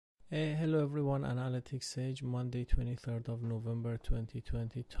Hello everyone, Analytics Sage, Monday 23rd of November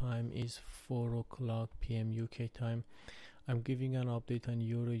 2020. Time is 4 o'clock p.m. UK time. I'm giving an update on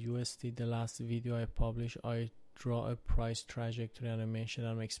Euro USD. The last video I published, I draw a price trajectory and I mentioned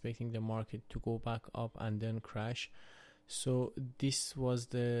I'm expecting the market to go back up and then crash. So this was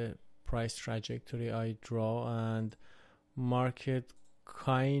the price trajectory I draw, and market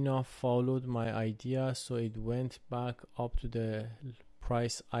kind of followed my idea, so it went back up to the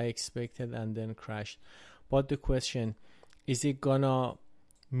price I expected and then crashed. But the question is, it gonna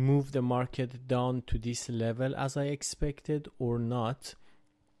move the market down to this level as I expected or not?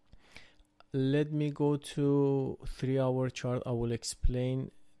 Let me go to 3-hour chart. I will explain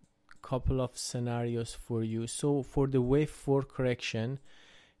a couple of scenarios for you. So for the wave 4 correction,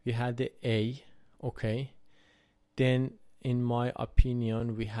 we had the A, okay, then in my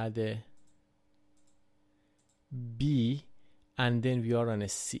opinion we had a B, and then we are on a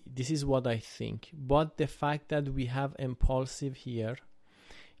C. This is what I think. But the fact that we have impulsive here,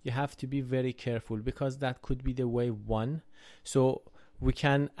 you have to be very careful, because that could be the wave 1. So we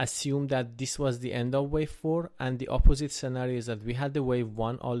can assume that this was the end of wave 4, and the opposite scenario is that we had the wave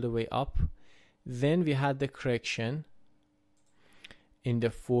 1 all the way up, then we had the correction in the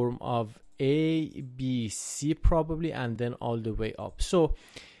form of A, B, C probably, and then all the way up. So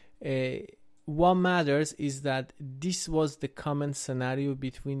what matters is that this was the common scenario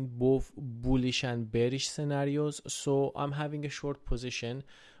between both bullish and bearish scenarios. So I'm having a short position,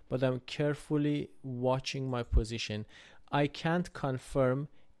 but I'm carefully watching my position. I can't confirm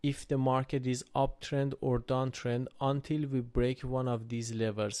if the market is uptrend or downtrend until we break one of these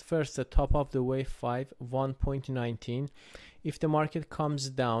levels. First, the top of the wave 5, 1.19. If the market comes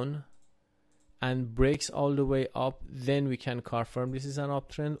down and breaks all the way up, then we can confirm this is an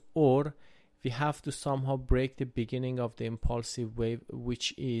uptrend, or we have to somehow break the beginning of the impulsive wave,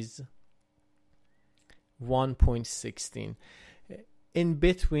 which is 1.16. In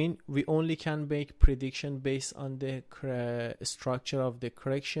between, we only can make prediction based on the structure of the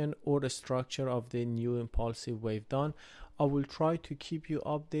correction or the structure of the new impulsive wave done. I will try to keep you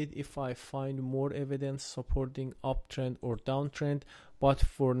updated if I find more evidence supporting uptrend or downtrend, but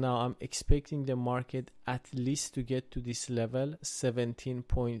for now I'm expecting the market at least to get to this level,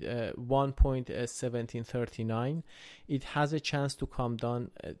 1.1739. It has a chance to come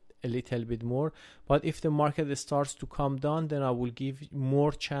down a little bit more, but if the market starts to come down, then I will give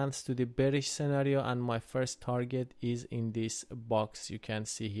more chance to the bearish scenario, and my first target is in this box you can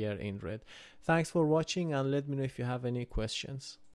see here in red. Thanks for watching, and let me know if you have any questions.